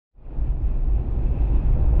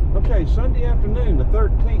Okay, Sunday afternoon, the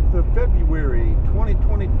 13th of February,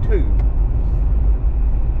 2022.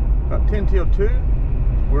 About 10 till 2.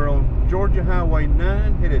 We're on Georgia Highway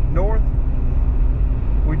 9, headed north.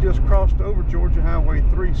 We just crossed over Georgia Highway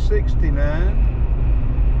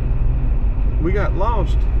 369. We got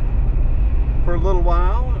lost for a little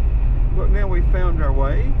while, but now we found our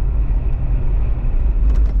way.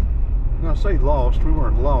 And I say lost, we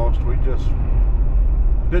weren't lost, we just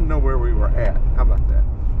didn't know where we were at. How about that?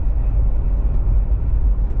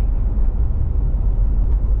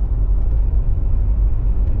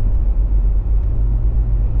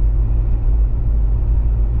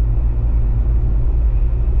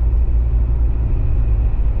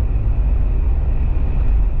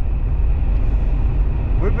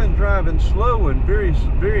 We've been driving slow and very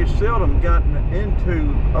seldom gotten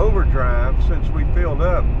into overdrive since we filled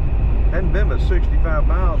up. Hadn't been but 65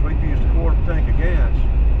 miles. We've used a quarter tank of gas.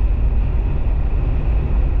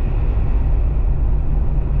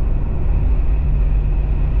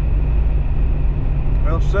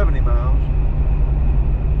 Well, 70 miles.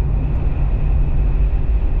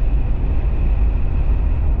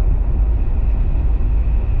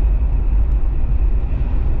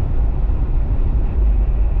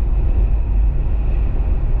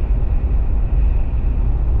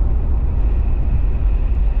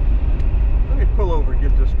 Pull over and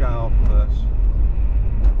get this guy off of us.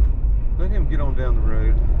 Let him get on down the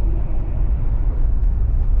road.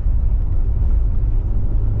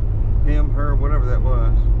 Him, her, whatever that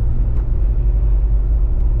was.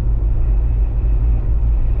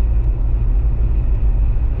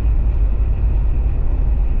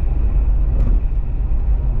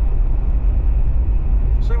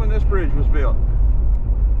 See when this bridge was built.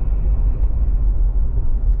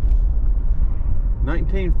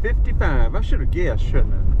 1955. I should have guessed,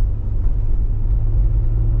 shouldn't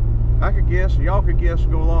I? I could guess, y'all could guess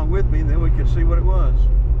and go along with me, and then we could see what it was.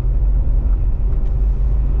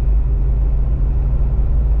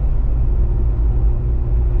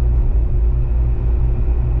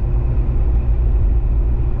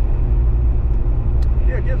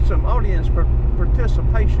 Yeah, get some audience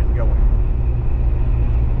participation going.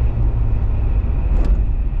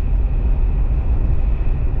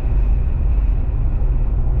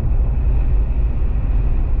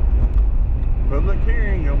 Public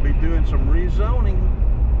hearing, you'll be doing some rezoning.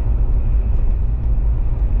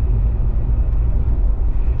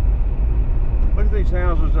 Look at these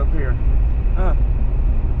houses up here.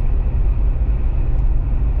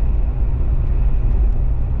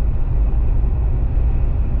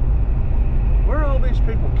 Where are all these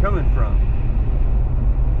people coming from?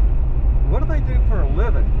 What do they do for a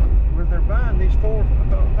living where they're buying these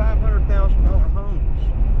 $500,000 homes?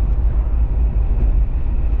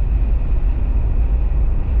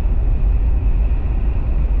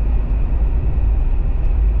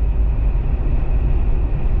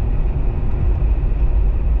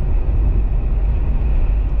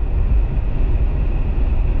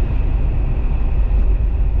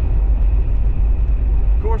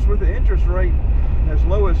 With the interest rate as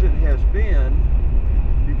low as it has been,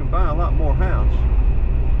 you can buy a lot more house.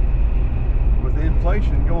 With the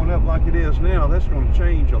inflation going up like it is now, that's going to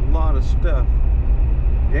change a lot of stuff.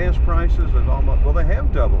 Gas prices have almost, well, they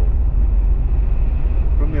have doubled.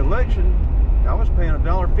 From the election, I was paying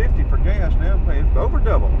 $1.50 for gas, now I'm paying over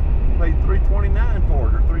double. I paid $3.29 for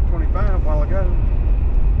it, or $3.25 a while ago.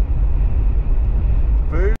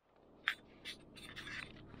 Food.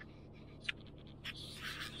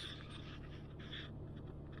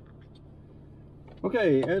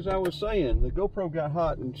 Okay, as I was saying, the GoPro got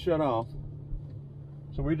hot and shut off,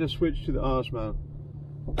 so we just switched to the Osmo.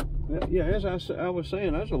 Yeah, as I was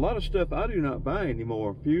saying, there's a lot of stuff I do not buy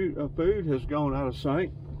anymore. Food has gone out of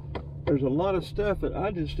sight. There's a lot of stuff that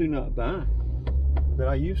I just do not buy that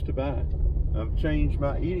I used to buy. I've changed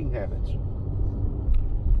my eating habits.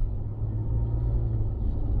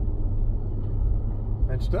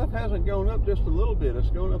 And stuff hasn't gone up just a little bit,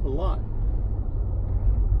 it's gone up a lot.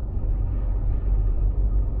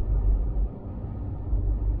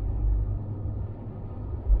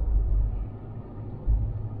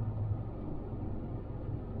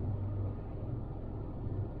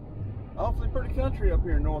 Awfully pretty country up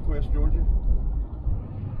here in northwest Georgia.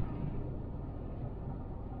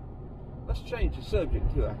 Let's change the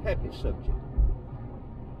subject to a happy subject.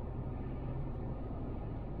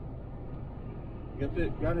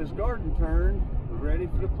 Got his garden turned, ready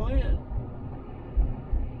for the plant.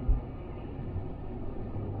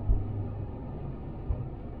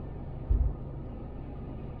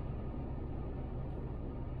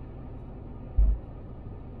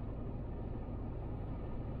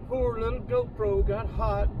 poor little GoPro got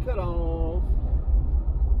hot and cut off.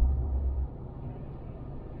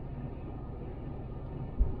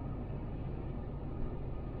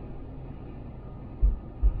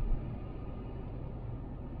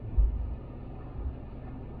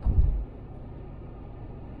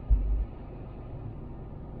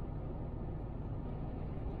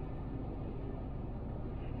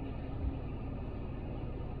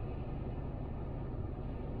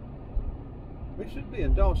 We should be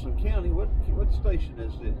in Dawson County. What station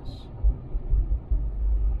is this?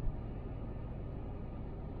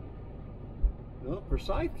 No,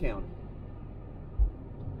 Forsyth County.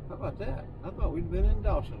 How about that? I thought we'd been in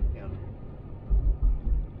Dawson County.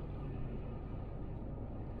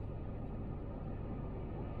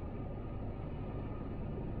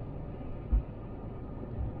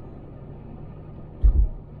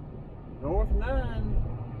 North 9.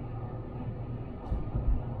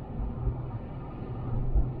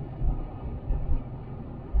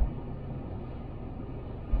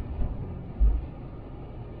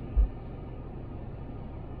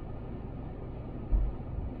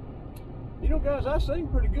 You know, guys, I sing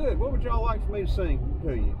pretty good. What would y'all like for me to sing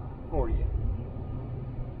for you?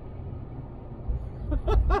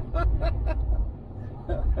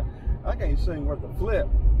 I can't sing worth a flip.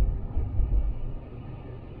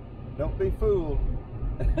 Don't be fooled.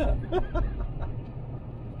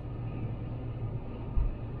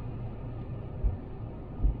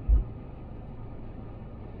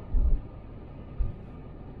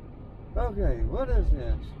 Okay, what is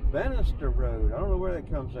this? Bannister Road. I don't know where that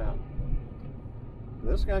comes out.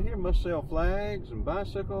 This guy here must sell flags and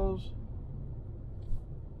bicycles.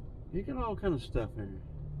 You get all kind of stuff here.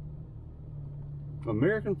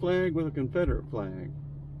 American flag with a Confederate flag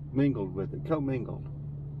mingled with it, commingled.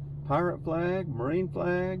 Pirate flag, Marine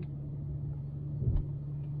flag.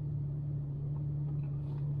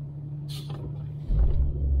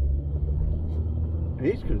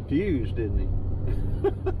 He's confused, isn't he?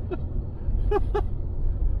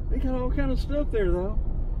 He got all kind of stuff there, though.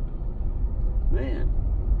 Man.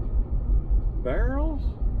 Barrels.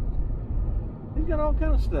 He's got all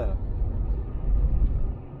kind of stuff.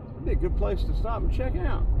 It'd be a good place to stop and check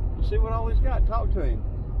out. See what all he's got. Talk to him.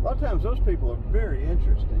 A lot of times those people are very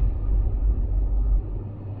interesting.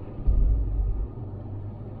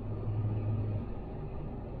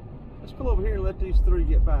 Let's pull over here and let these three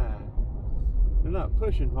get by. They're not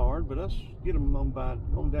pushing hard, but let's get them on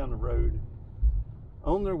down the road.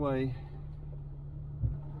 On their way.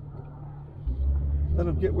 Let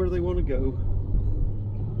them get where they want to go.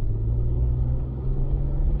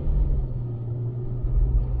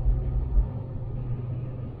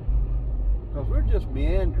 Because we're just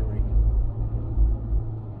meandering.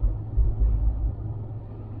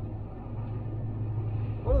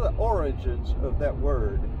 What are the origins of that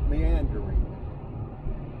word, meandering?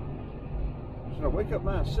 Should I wake up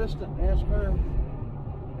my assistant and ask her?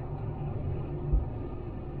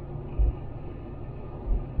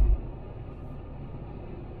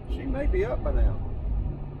 She may be up by now.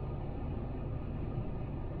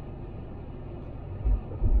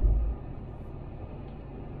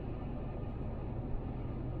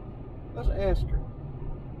 Let's ask her.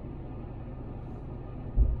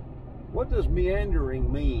 What does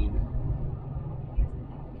meandering mean?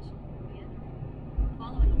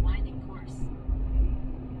 Following a winding course.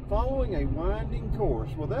 Following a winding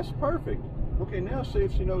course. Well, that's perfect. Okay, now see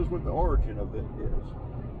if she knows what the origin of it is.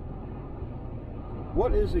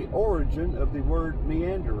 What is the origin of the word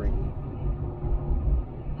meandering?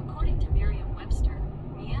 According to Merriam-Webster,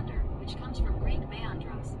 meander, which comes from Greek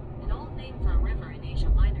meandros, an old name for a river in Asia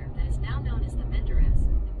Minor that is now known as the Menderes,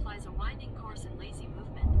 implies a winding course and lazy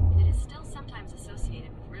movement, and it is still sometimes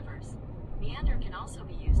associated with rivers. Meander can also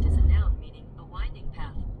be used as a noun meaning a winding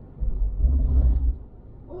path.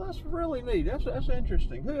 Well, that's really neat. That's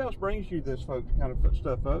interesting. Who else brings you this kind of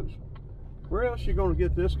stuff, folks? Where else are you going to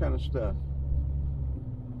get this kind of stuff?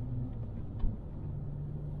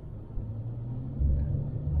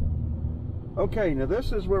 Okay, now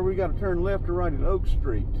this is where we got to turn left or right at Oak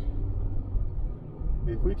Street.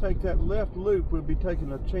 If we take that left loop, we'll be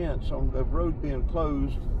taking a chance on the road being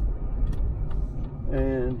closed.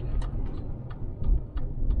 And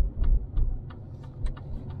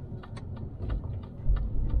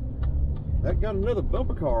that got another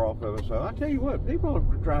bumper car off of us. So I tell you what, people are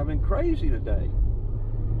driving crazy today.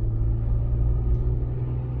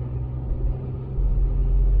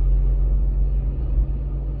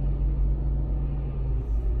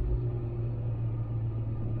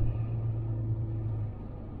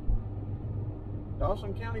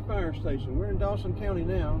 Dawson County Fire Station. We're in Dawson County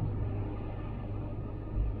now.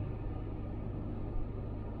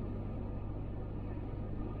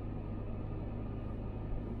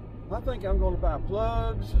 I think I'm going to buy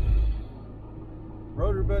plugs,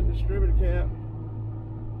 rotor button distributor cap,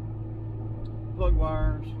 plug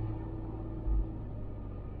wires,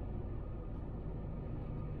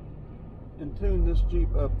 and tune this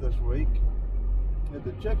Jeep up this week.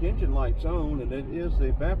 The check engine light's on, and it is the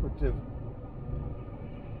evaporative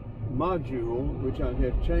module, which I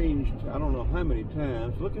have changed I don't know how many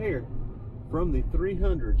times. Look here, from the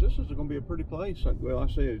 300s. This is going to be a pretty place. Well, I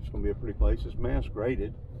say it's going to be a pretty place. It's mass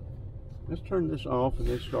graded. Let's turn this off and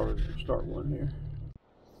then start one here.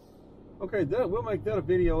 Okay, we'll make that a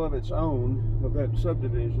video of its own, of that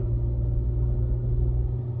subdivision.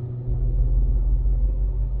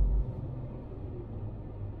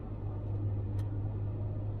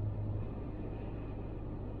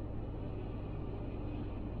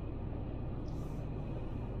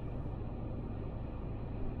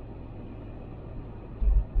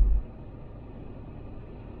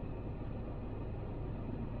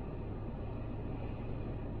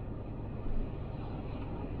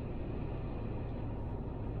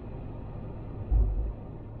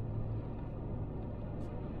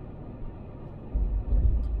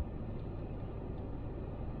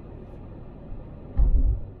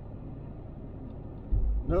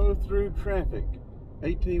 No through traffic.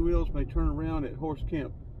 18 wheels may turn around at Horse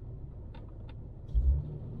Camp.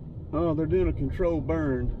 Oh, they're doing a controlled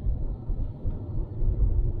burn.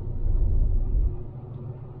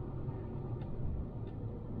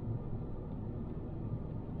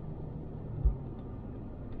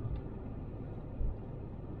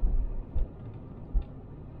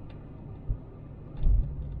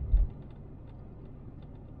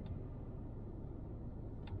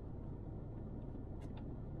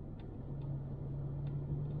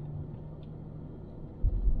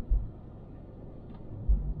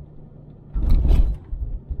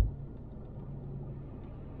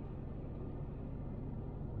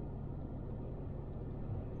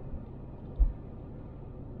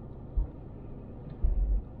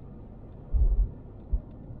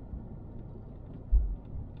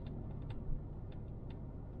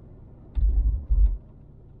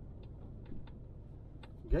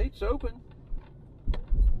 Gates open.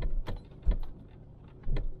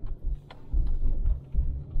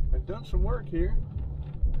 I've done some work here.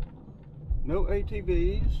 No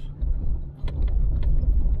ATVs.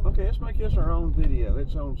 Okay, let's make this our own video,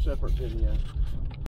 its own separate video.